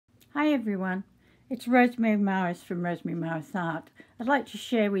Hi everyone, it's Rosemary Maris from Rosemary Maris Art. I'd like to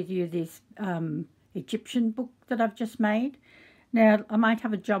share with you this Egyptian book that I've just made. Now I might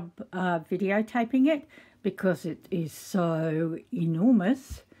have a job videotaping it because it is so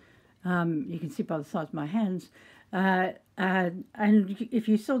enormous. You can see by the size of my hands. And if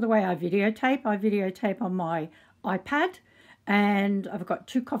you saw the way I videotape on my iPad, and I've got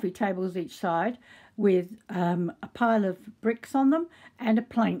two coffee tables each side with a pile of bricks on them and a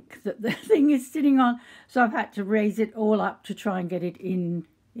plank that the thing is sitting on. So I've had to raise it all up to try and get it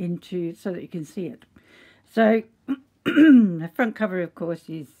into so that you can see it. So the front cover, of course,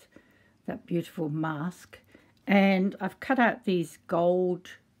 is that beautiful mask, and I've cut out these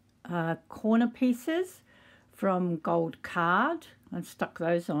gold corner pieces from gold card and stuck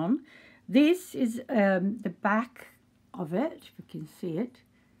those on. This is the back of it, if you can see it,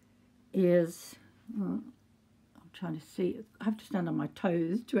 is, I'm trying to see, I have to stand on my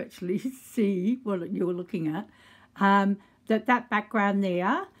toes to actually see what you're looking at. That background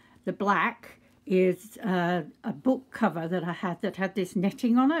there, the black, is a book cover that I had that had this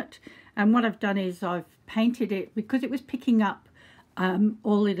netting on it. And what I've done is I've painted it, because it was picking up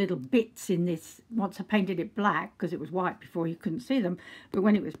all the little bits in this. Once I painted it black, because it was white before you couldn't see them, but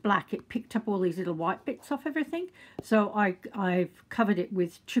when it was black it picked up all these little white bits off everything. So I've covered it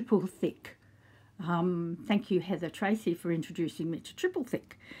with triple thick. Thank you Heather Tracy for introducing me to triple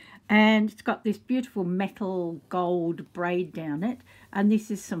thick. And it's got this beautiful metal gold braid down it, and this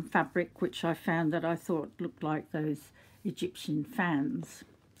is some fabric which I found that I thought looked like those Egyptian fans.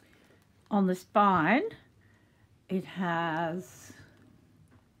 On the spine it has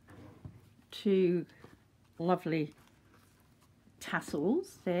two lovely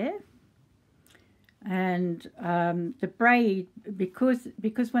tassels there, and the braid, because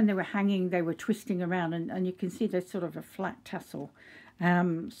when they were hanging they were twisting around, and you can see there's sort of a flat tassel,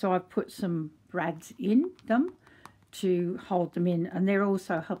 so I've put some brads in them to hold them in, and they're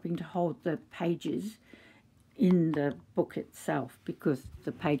also helping to hold the pages in the book itself because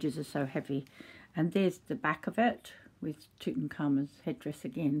the pages are so heavy. And there's the back of it with Tutankhamun's headdress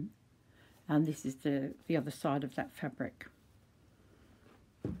again. And this is the other side of that fabric.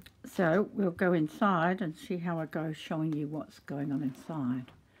 So we'll go inside and see how I go showing you what's going on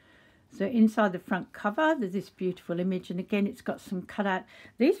inside. So inside the front cover there's this beautiful image, and again it's got some cut out.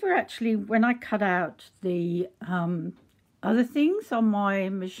 These were actually, when I cut out the other things on my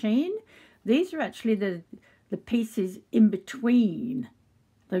machine, these are actually the pieces in between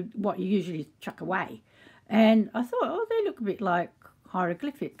what you usually chuck away. And I thought, oh, they look a bit like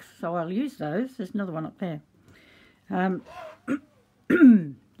hieroglyphics, so I'll use those. There's another one up there.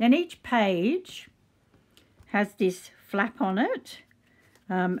 Then each page has this flap on it,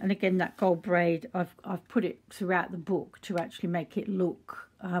 and again that gold braid, I've put it throughout the book to actually make it look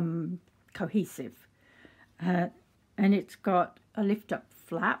cohesive. And it's got a lift up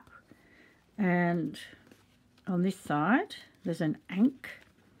flap, and on this side there's an ankh.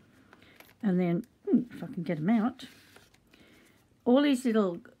 And then, if I can get them out, all these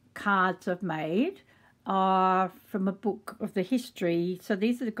little cards I've made are from a book of the history. So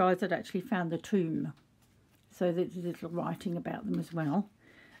these are the guys that actually found the tomb. So there's a little writing about them as well.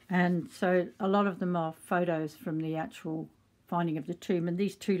 And so a lot of them are photos from the actual finding of the tomb. And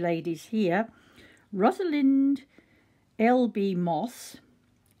these two ladies here, Rosalind L.B. Moss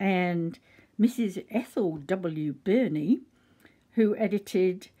and Mrs. Ethel W. Burney, who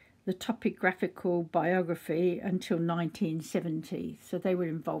edited the topographical biography until 1970. So they were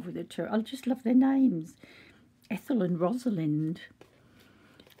involved with it too. I just love their names, Ethel and Rosalind.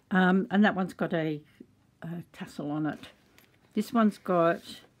 And that one's got a tassel on it. This one's got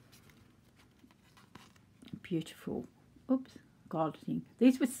a beautiful, God thing.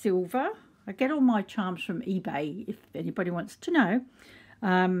 These were silver. I get all my charms from eBay if anybody wants to know.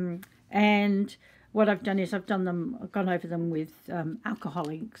 And what I've done is I've gone over them with alcohol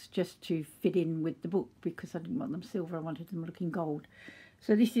inks just to fit in with the book, because I didn't want them silver, I wanted them looking gold.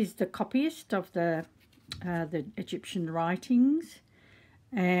 So this is the copyist of the Egyptian writings,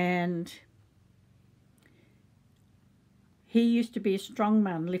 and he used to be a strong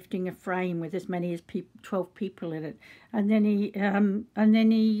man lifting a frame with as many as 12 people in it, and then he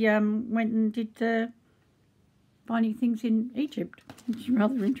went and did the finding things in Egypt, which is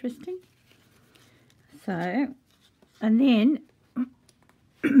rather interesting. So, and then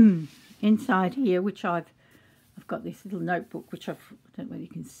inside here, which I've got this little notebook, which I don't know whether you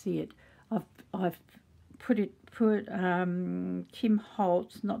can see it. I've put Tim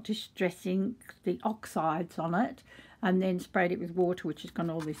Holtz Not Distressing, the oxides on it, and then sprayed it with water, which has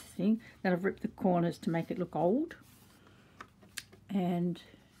gone all this thing. Then I've ripped the corners to make it look old. And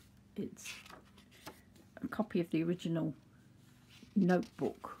it's a copy of the original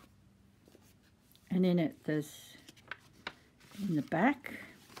notebook, and in it there's, in the back,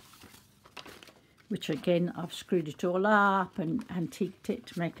 which again I've screwed it all up and antiqued it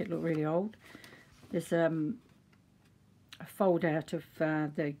to make it look really old. There's a fold out of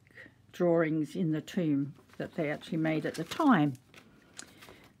the drawings in the tomb that they actually made at the time.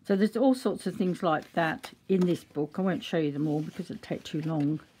 So there's all sorts of things like that in this book. I won't show you them all because it'd take too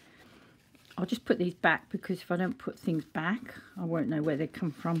long. I'll just put these back, because if I don't put things back, I won't know where they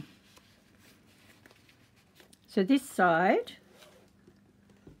come from. So this side,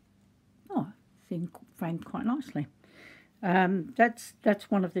 oh, it's framed quite nicely. That's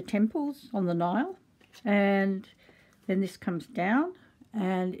one of the temples on the Nile, and then this comes down,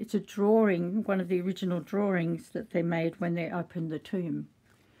 and it's a drawing, one of the original drawings that they made when they opened the tomb.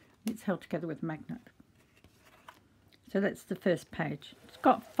 It's held together with a magnet. So that's the first page. It's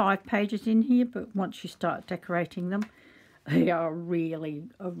got 5 pages in here, but once you start decorating them, they are really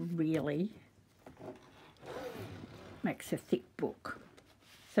makes a thick book.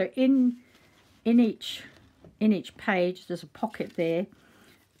 So in each page there's a pocket there,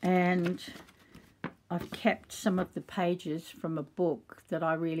 and I've kept some of the pages from a book that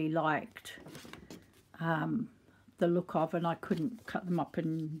I really liked the look of, and I couldn't cut them up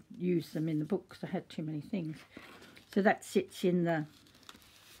and use them in the book because I had too many things. So that sits in the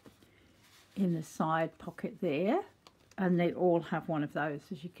side pocket there, and they all have one of those,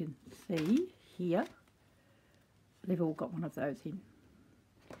 as you can see here. They've all got one of those in.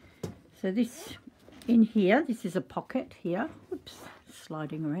 So this in here, this is a pocket here. Oops,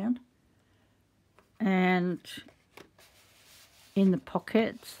 sliding around. And in the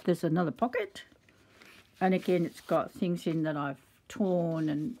pockets, there's another pocket. And again, it's got things in that I've torn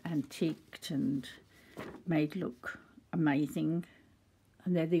and antiqued and made look amazing.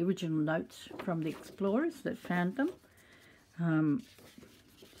 And they're the original notes from the explorers that found them. So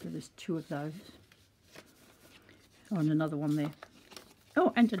there's 2 of those. Oh, and another one there.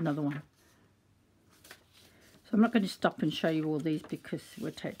 Oh, and another one. So I'm not going to stop and show you all these because it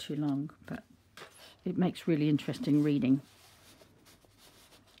would take too long, but it makes really interesting reading.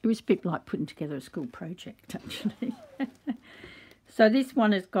 It was a bit like putting together a school project, actually. So this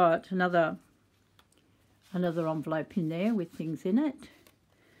one has got another envelope in there with things in it.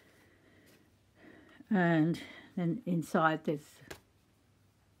 And then inside there's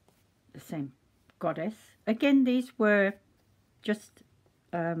the same goddess. Again, these were just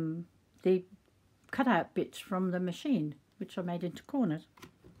the cutout bits from the machine, which I made into corners.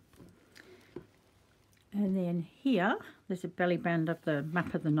 And then here, there's a belly band of the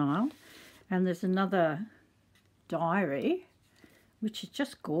map of the Nile. And there's another diary, which is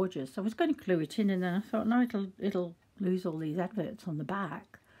just gorgeous. I was going to glue it in, and then I thought, no, it'll lose all these adverts on the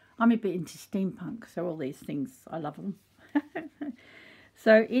back. I'm a bit into steampunk, so all these things, I love them.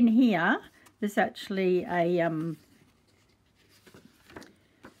 So in here, there's actually a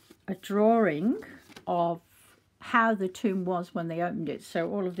drawing of how the tomb was when they opened it. So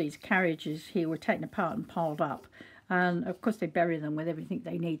all of these carriages here were taken apart and piled up, and of course they bury them with everything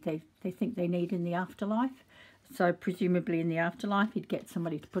they need. They think they need in the afterlife. So presumably in the afterlife he'd get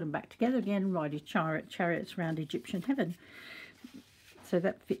somebody to put them back together again and ride his chariots around Egyptian heaven. So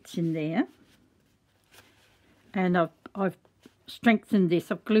that fits in there. And I've strengthened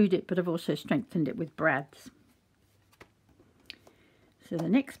this. I've glued it, but I've also strengthened it with brads. So the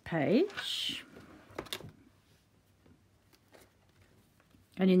next page,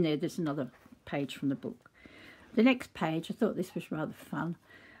 and in there's another page from the book. The next page, I thought this was rather fun.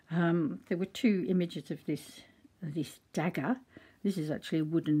 There were 2 images of this dagger. This is actually a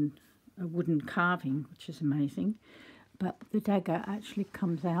wooden carving, which is amazing. But the dagger actually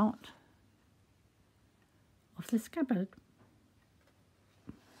comes out of the scabbard.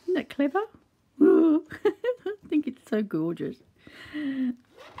 Isn't that clever? I think it's so gorgeous. And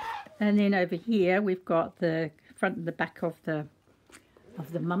then over here we've got the front and the back of the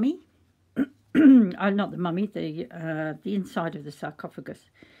mummy. Oh, not the mummy, the inside of the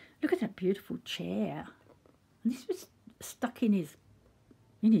sarcophagus. Look at that beautiful chair. And this was stuck in his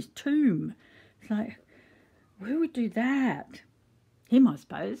tomb. It's like, who would do that? Him, I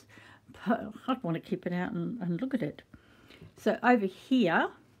suppose. But I'd want to keep it out and look at it. So over here,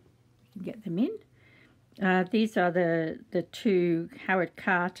 you can get them in. These are the 2, Howard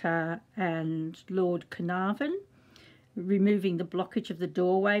Carter and Lord Carnarvon, removing the blockage of the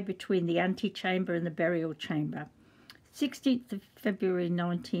doorway between the antechamber and the burial chamber. 16th of February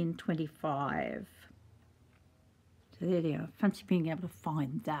 1925. So there they are. Fancy being able to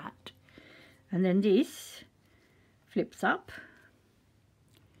find that. And then this flips up,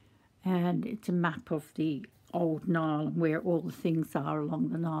 and it's a map of the old Nile and where all the things are along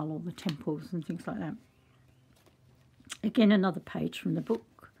the Nile, all the temples and things like that. Again, another page from the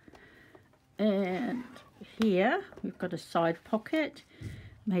book. And here we've got a side pocket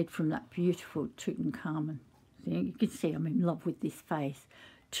made from that beautiful Tutankhamun thing. You can see I'm in love with this face.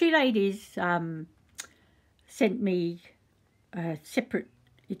 Two ladies sent me separate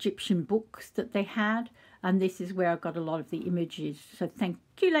Egyptian books that they had, and this is where I got a lot of the images. So thank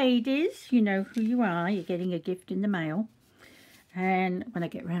you, ladies. You know who you are. You're getting a gift in the mail, and when I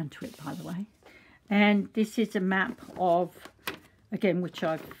get round to it, by the way. And this is a map of, again, which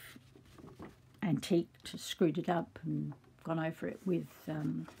I've antiqued, screwed it up and gone over it with,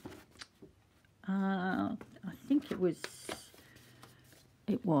 I think it was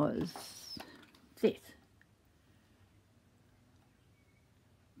this.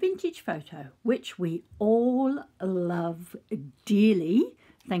 Vintage photo, which we all love dearly.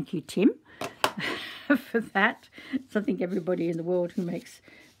 Thank you, Tim, for that. So I think everybody in the world who makes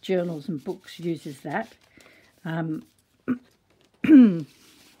journals and books uses that. And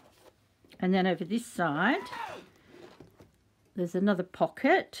then over this side, there's another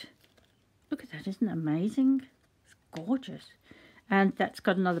pocket. Look at that, isn't it amazing? It's gorgeous. And that's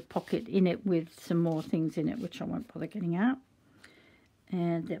got another pocket in it with some more things in it, which I won't bother getting out.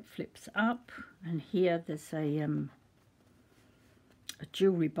 And that flips up, and here there's a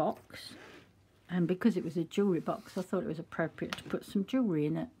jewellery box, and because it was a jewellery box I thought it was appropriate to put some jewellery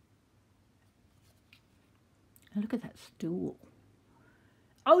in it. And look at that stool.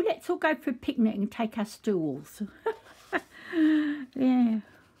 Oh, let's all go for a picnic and take our stools. Yeah,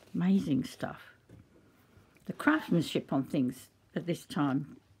 amazing stuff. The craftsmanship on things at this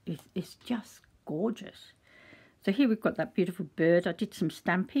time is just gorgeous. So here we've got that beautiful bird. I did some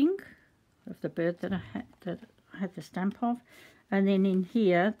stamping of the bird that I had the stamp of. And then in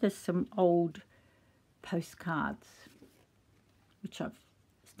here, there's some old postcards, which I've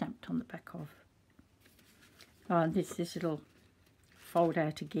stamped on the back of. Oh, and this little fold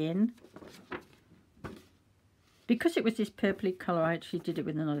out again. Because it was this purpley colour, I actually did it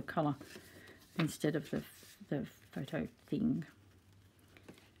with another colour instead of the photo thing.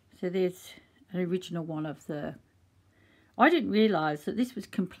 So there's an original one of the... I didn't realise that this was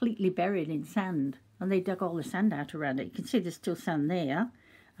completely buried in sand, and they dug all the sand out around it. You can see there's still sand there,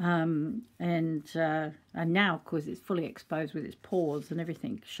 and now, of course, it's fully exposed with its pores and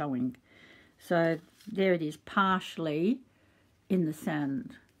everything showing. So there it is, partially in the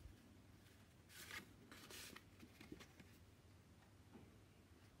sand.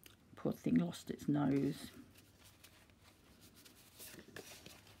 Poor thing lost its nose.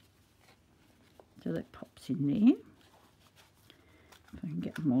 So that pops in there. If I can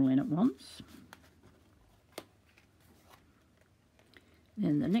get them all in at once.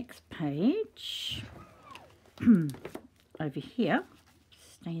 Then the next page, over here,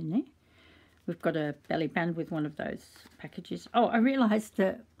 stay in there, we've got a belly band with one of those packages. Oh, I realised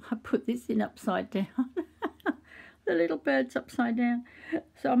that I put this in upside down. The little bird's upside down.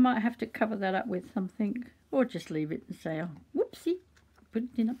 So I might have to cover that up with something, or just leave it and say, oh, whoopsie, put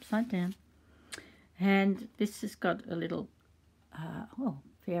it in upside down. And this has got a little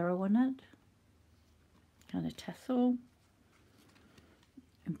pharaoh on it, kind of tassel,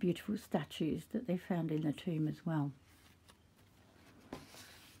 and beautiful statues that they found in the tomb as well.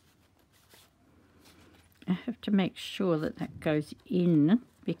 I have to make sure that that goes in,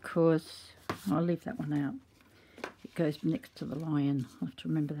 because I'll leave that one out. It goes next to the lion. I'll have to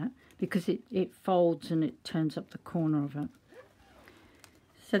remember that, because it folds and it turns up the corner of it.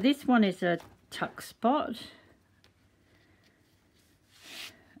 So this one is a tuck spot.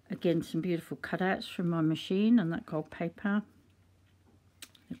 Again, some beautiful cutouts from my machine and that gold paper.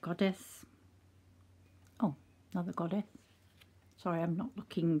 The goddess. Oh, another goddess. Sorry, I'm not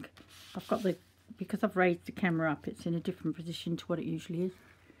looking. I've got the, because I've raised the camera up, it's in a different position to what it usually is.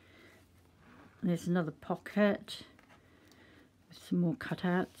 And there's another pocket with some more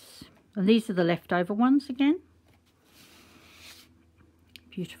cutouts. And these are the leftover ones again.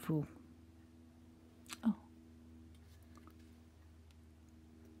 Beautiful. Oh.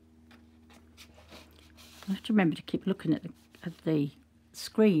 I have to remember to keep looking at the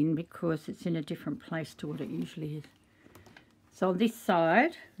screen, because it's in a different place to what it usually is. So on this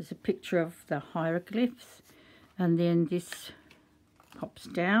side there's a picture of the hieroglyphs, and then this pops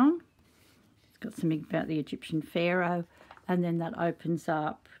down. It's got something about the Egyptian pharaoh, and then that opens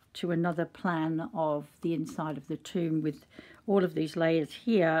up to another plan of the inside of the tomb with all of these layers.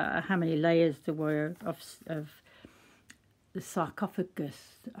 Here, how many layers there were of the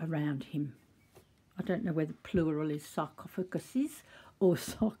sarcophagus around him. I don't know whether plural is sarcophaguses or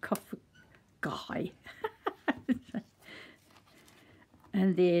sarcophagi.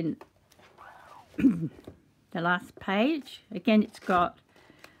 And then the last page, again, it's got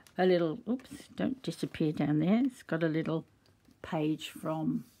a little, oops, don't disappear down there. It's got a little page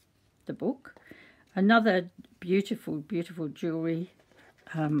from the book. Another beautiful, beautiful jewellery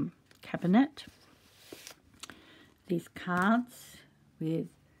cabinet. These cards with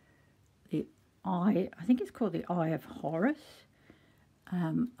the eye, I think it's called the Eye of Horus.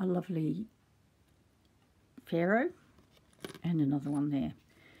 A lovely pharaoh and another one there.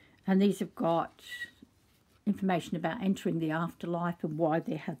 And these have got information about entering the afterlife and why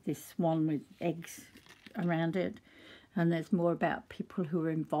they had this swan with eggs around it. And there's more about people who were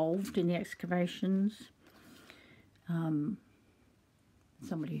involved in the excavations. Somebody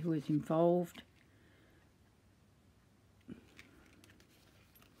who was involved.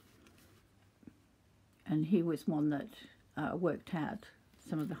 And he was one that worked out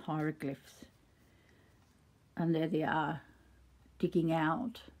some of the hieroglyphs. And there they are, digging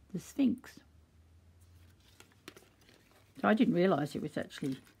out the Sphinx. So I didn't realise it was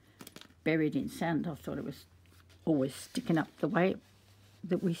actually buried in sand. I thought it was always sticking up the way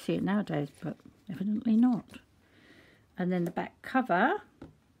that we see it nowadays, but evidently not. And then the back cover,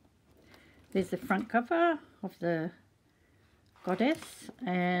 there's the front cover of the goddess,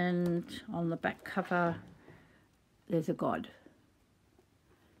 and on the back cover there's a god.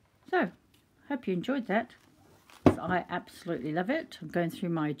 So, hope you enjoyed that. I absolutely love it. I'm going through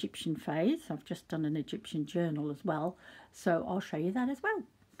my Egyptian phase. I've just done an Egyptian journal as well, so I'll show you that as well.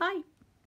 Bye.